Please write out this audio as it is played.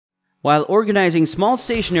While organizing small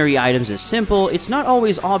stationery items is simple, it's not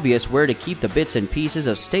always obvious where to keep the bits and pieces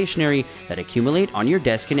of stationery that accumulate on your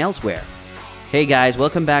desk and elsewhere. Hey guys,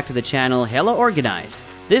 welcome back to the channel Hela Organized.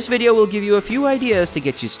 This video will give you a few ideas to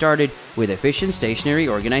get you started with efficient stationery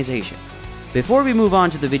organization. Before we move on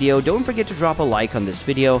to the video, don't forget to drop a like on this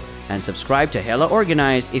video and subscribe to Hela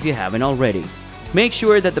Organized if you haven't already. Make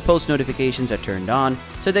sure that the post notifications are turned on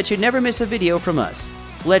so that you never miss a video from us.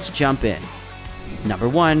 Let's jump in. Number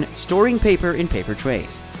 1. Storing paper in paper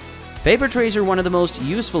trays. Paper trays are one of the most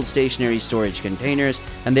useful stationery storage containers,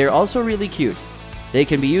 and they're also really cute. They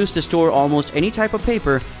can be used to store almost any type of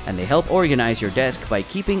paper, and they help organize your desk by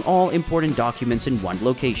keeping all important documents in one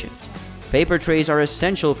location. Paper trays are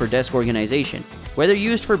essential for desk organization, whether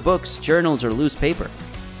used for books, journals, or loose paper.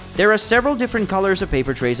 There are several different colors of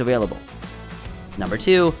paper trays available. Number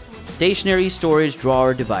 2. Stationery storage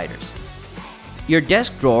drawer dividers. Your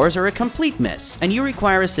desk drawers are a complete mess, and you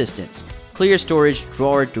require assistance. Clear storage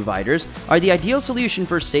drawer dividers are the ideal solution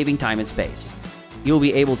for saving time and space. You'll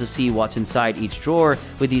be able to see what's inside each drawer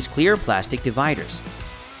with these clear plastic dividers.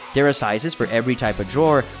 There are sizes for every type of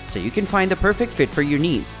drawer, so you can find the perfect fit for your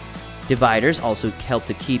needs. Dividers also help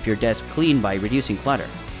to keep your desk clean by reducing clutter.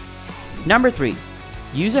 Number 3.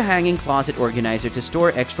 Use a hanging closet organizer to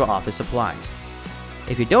store extra office supplies.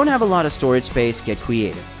 If you don't have a lot of storage space, get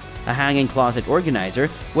creative. A hanging closet organizer,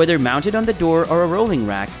 whether mounted on the door or a rolling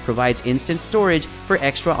rack, provides instant storage for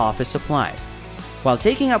extra office supplies, while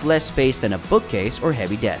taking up less space than a bookcase or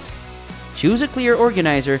heavy desk. Choose a clear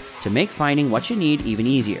organizer to make finding what you need even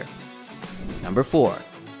easier. Number 4.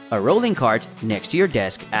 A rolling cart next to your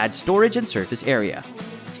desk adds storage and surface area.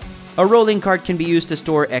 A rolling cart can be used to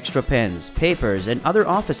store extra pens, papers, and other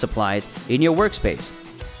office supplies in your workspace.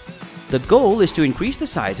 The goal is to increase the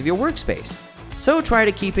size of your workspace, so try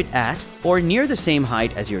to keep it at or near the same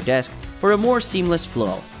height as your desk for a more seamless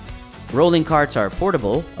flow. Rolling carts are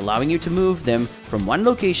portable, allowing you to move them from one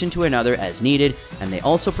location to another as needed, and they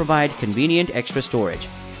also provide convenient extra storage.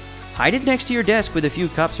 Hide it next to your desk with a few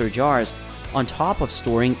cups or jars, on top of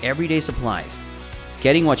storing everyday supplies.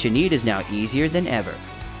 Getting what you need is now easier than ever.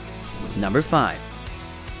 Number 5.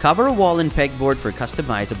 Cover a wall and pegboard for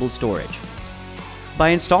customizable storage. By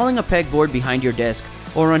installing a pegboard behind your desk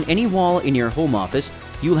or on any wall in your home office,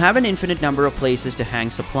 you'll have an infinite number of places to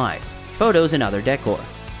hang supplies, photos, and other decor.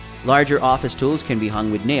 Larger office tools can be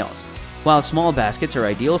hung with nails, while small baskets are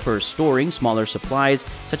ideal for storing smaller supplies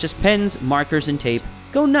such as pens, markers, and tape.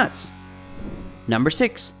 Go nuts! Number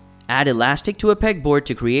 6. Add elastic to a pegboard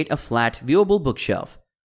to create a flat, viewable bookshelf.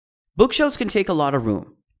 Bookshelves can take a lot of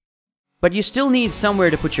room, but you still need somewhere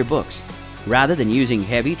to put your books. Rather than using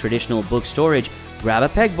heavy traditional book storage, grab a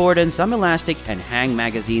pegboard and some elastic and hang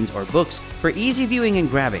magazines or books for easy viewing and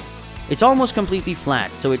grabbing. It's almost completely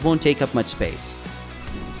flat, so it won't take up much space.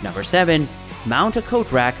 Number 7. Mount a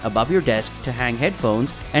coat rack above your desk to hang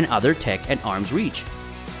headphones and other tech at arm's reach.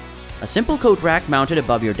 A simple coat rack mounted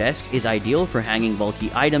above your desk is ideal for hanging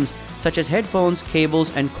bulky items such as headphones,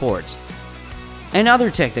 cables, and cords, and other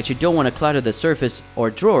tech that you don't want to clutter the surface or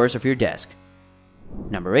drawers of your desk.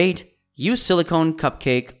 Number 8. Use silicone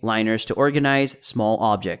cupcake liners to organize small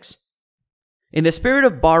objects. In the spirit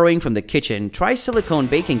of borrowing from the kitchen, try silicone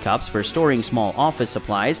baking cups for storing small office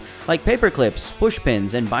supplies like paper clips, push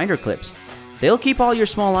pins, and binder clips. They'll keep all your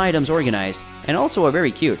small items organized and also are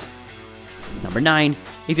very cute. Number 9.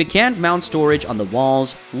 If you can't mount storage on the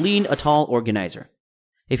walls, lean a tall organizer.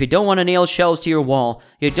 If you don't want to nail shelves to your wall,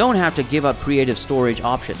 you don't have to give up creative storage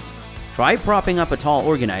options. Try propping up a tall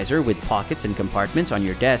organizer with pockets and compartments on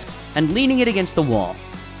your desk and leaning it against the wall.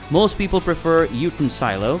 Most people prefer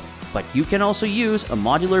utensil, but you can also use a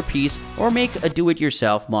modular piece or make a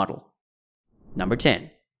do-it-yourself model. Number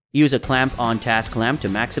 10. Use a clamp-on task lamp to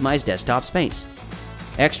maximize desktop space.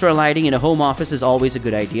 Extra lighting in a home office is always a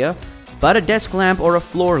good idea, but a desk lamp or a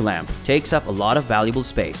floor lamp takes up a lot of valuable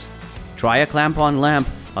space. Try a clamp-on lamp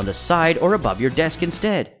on the side or above your desk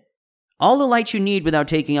instead. All the light you need without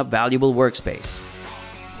taking up valuable workspace.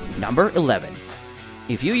 Number 11.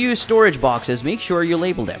 If you use storage boxes, make sure you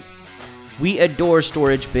label them. We adore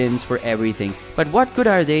storage bins for everything, but what good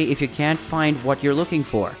are they if you can't find what you're looking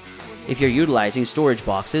for? If you're utilizing storage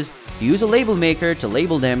boxes, use a label maker to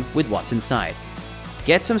label them with what's inside.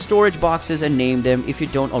 Get some storage boxes and name them if you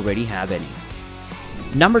don't already have any.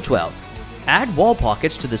 Number 12. Add wall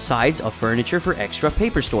pockets to the sides of furniture for extra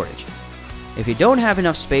paper storage. If you don't have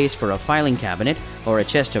enough space for a filing cabinet or a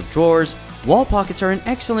chest of drawers, wall pockets are an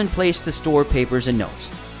excellent place to store papers and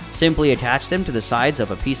notes. Simply attach them to the sides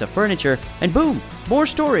of a piece of furniture and boom, more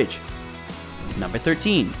storage. Number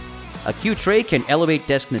 13. A cute tray can elevate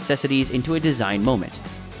desk necessities into a design moment.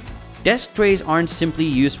 Desk trays aren't simply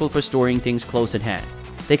useful for storing things close at hand.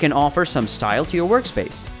 They can offer some style to your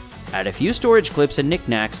workspace. Add a few storage clips and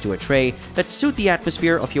knickknacks to a tray that suit the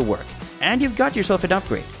atmosphere of your work, and you've got yourself an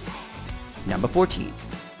upgrade. Number 14.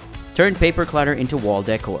 Turn paper clutter into wall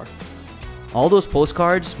decor. All those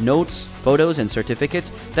postcards, notes, photos, and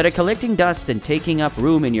certificates that are collecting dust and taking up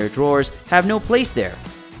room in your drawers have no place there.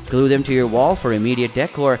 Glue them to your wall for immediate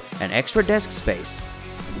decor and extra desk space.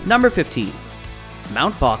 Number 15.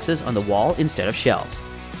 Mount boxes on the wall instead of shelves.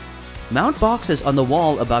 Mount boxes on the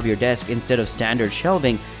wall above your desk instead of standard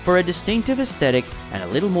shelving for a distinctive aesthetic and a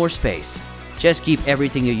little more space. Just keep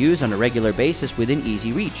everything you use on a regular basis within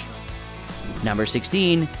easy reach. Number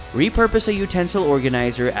 16. Repurpose a utensil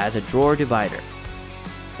organizer as a drawer divider.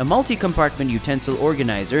 A multi-compartment utensil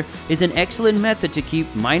organizer is an excellent method to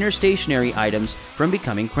keep minor stationery items from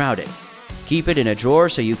becoming crowded. Keep it in a drawer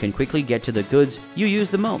so you can quickly get to the goods you use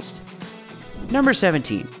the most. Number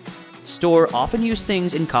 17. Store often used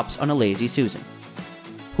things in cups on a Lazy Susan.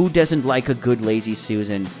 Who doesn't like a good Lazy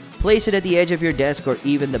Susan? Place it at the edge of your desk or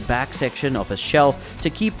even the back section of a shelf to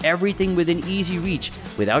keep everything within easy reach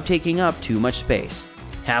without taking up too much space.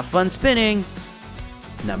 Have fun spinning!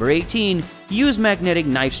 Number 18. Use magnetic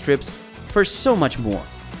knife strips for so much more.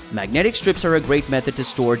 Magnetic strips are a great method to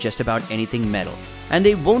store just about anything metal, and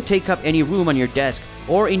they won't take up any room on your desk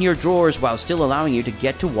or in your drawers while still allowing you to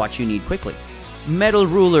get to what you need quickly. Metal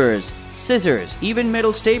rulers, scissors, even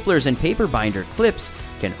metal staplers and paper binder clips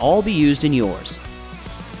can all be used in yours.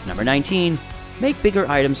 Number 19. Make bigger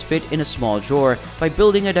items fit in a small drawer by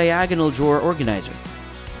building a diagonal drawer organizer.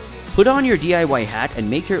 Put on your DIY hat and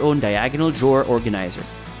make your own diagonal drawer organizer.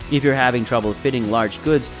 If you're having trouble fitting large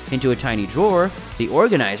goods into a tiny drawer, the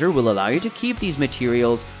organizer will allow you to keep these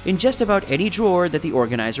materials in just about any drawer that the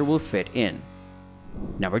organizer will fit in.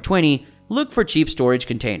 Number 20. Look for cheap storage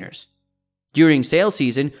containers. During sale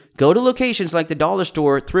season, go to locations like the dollar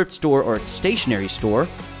store, thrift store, or stationery store.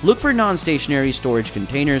 Look for non-stationary storage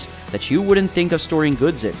containers that you wouldn't think of storing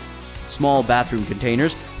goods in. Small bathroom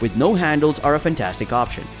containers with no handles are a fantastic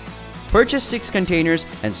option. Purchase 6 containers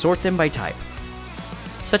and sort them by type,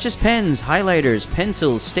 such as pens, highlighters,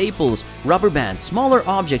 pencils, staples, rubber bands, smaller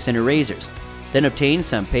objects, and erasers. Then obtain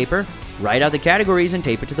some paper, write out the categories, and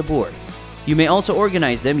tape it to the board. You may also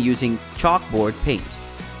organize them using chalkboard paint.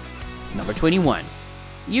 Number 21.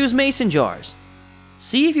 Use mason jars.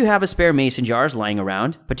 See if you have a spare mason jars lying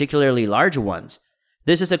around, particularly larger ones.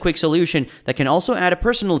 This is a quick solution that can also add a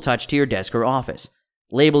personal touch to your desk or office.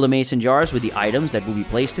 Label the mason jars with the items that will be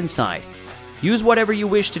placed inside. Use whatever you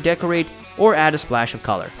wish to decorate or add a splash of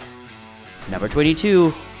color. Number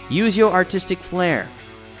 22. Use your artistic flair.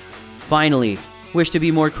 Finally, wish to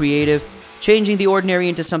be more creative? Changing the ordinary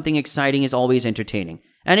into something exciting is always entertaining,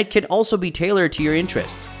 and it can also be tailored to your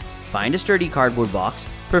interests. Find a sturdy cardboard box,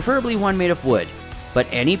 preferably one made of wood, but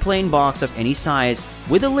any plain box of any size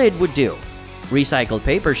with a lid would do. Recycled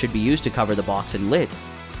paper should be used to cover the box and lid.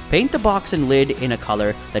 Paint the box and lid in a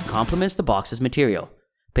color that complements the box's material.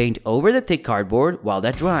 Paint over the thick cardboard while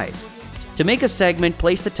that dries. To make a segment,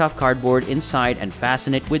 place the tough cardboard inside and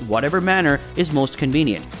fasten it with whatever manner is most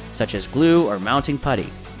convenient, such as glue or mounting putty.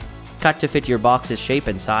 Cut to fit your box's shape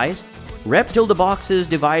and size. Rep till the box is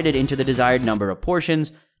divided into the desired number of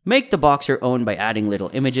portions. Make the box your own by adding little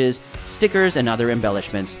images, stickers, and other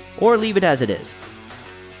embellishments, or leave it as it is.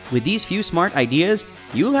 With these few smart ideas,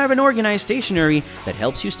 you'll have an organized stationery that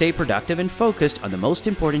helps you stay productive and focused on the most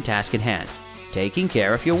important task at hand, taking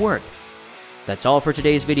care of your work. That's all for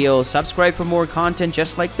today's video. Subscribe for more content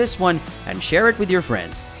just like this one and share it with your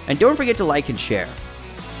friends. And don't forget to like and share.